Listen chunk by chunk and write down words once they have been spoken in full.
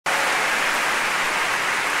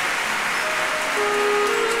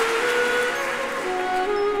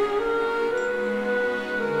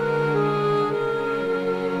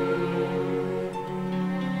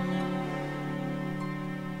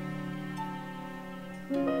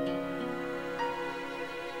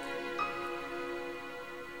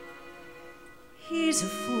He's a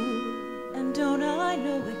fool, and don't I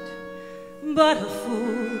know it? But a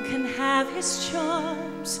fool can have his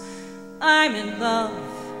charms. I'm in love,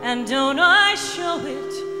 and don't I show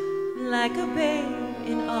it? Like a babe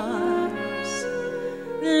in arms.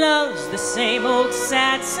 Love's the same old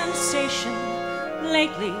sad sensation.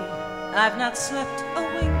 Lately, I've not slept a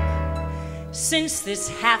wink since this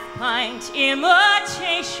half-pint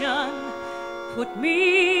imitation put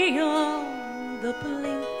me on the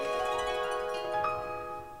blink.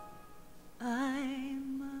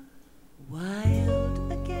 I'm wild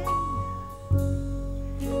again,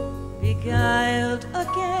 beguiled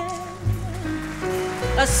again,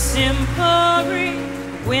 a simpering,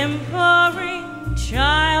 whimpering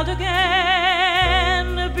child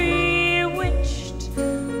again, bewitched,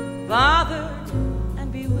 bothered,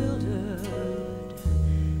 and bewildered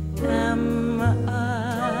am I.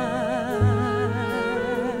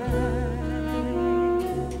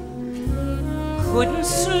 Couldn't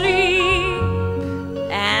sleep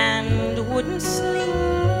and wouldn't sleep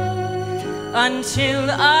until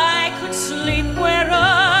I could sleep where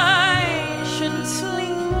I shouldn't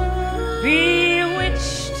sleep.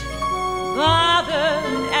 Bewitched,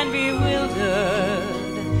 bothered, and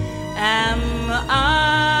bewildered am I.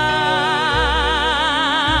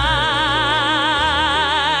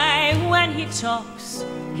 When he talks,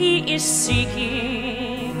 he is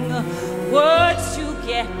seeking words to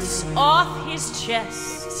get off his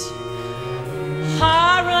chest.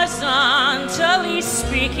 Horizontally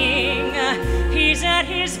speaking, he's at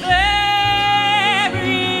his very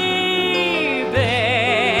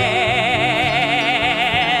best.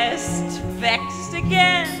 Vexed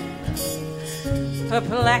again,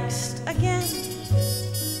 perplexed again.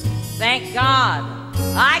 Thank God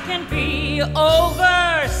I can be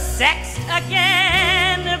oversexed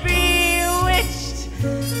again. Bewitched,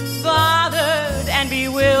 bothered, and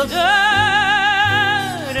bewildered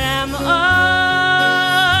am I.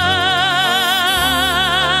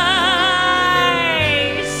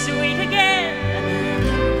 Sweet again,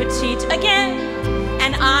 petite again,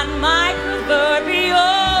 and on my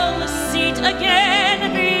proverbial seat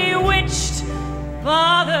again. Bewitched,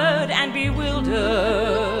 bothered, and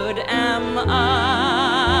bewildered am I.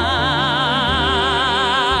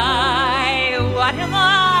 What am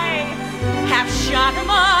I? Half shot am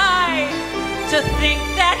I to think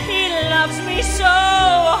that he loves me so?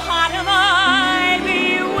 Hot am I,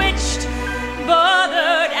 bewitched,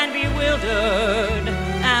 bothered, and bewildered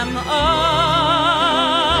am I.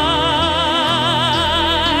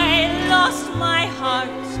 Lost my heart,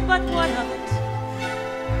 but what of it?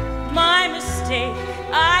 My mistake,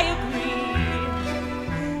 I agree.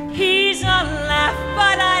 He's a laugh,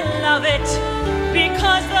 but I love it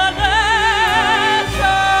because the laugh's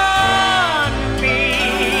on me.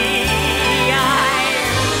 I'm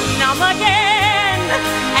numb again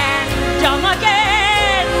and dumb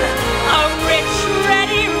again, a rich,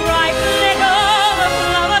 ready, ripe little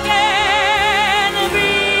plum again.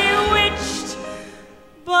 Bewitched,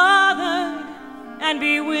 bothered, and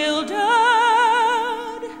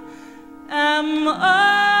bewildered am I.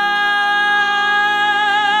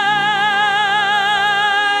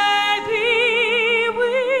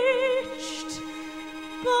 Bewitched,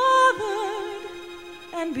 bothered,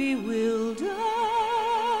 and bewildered.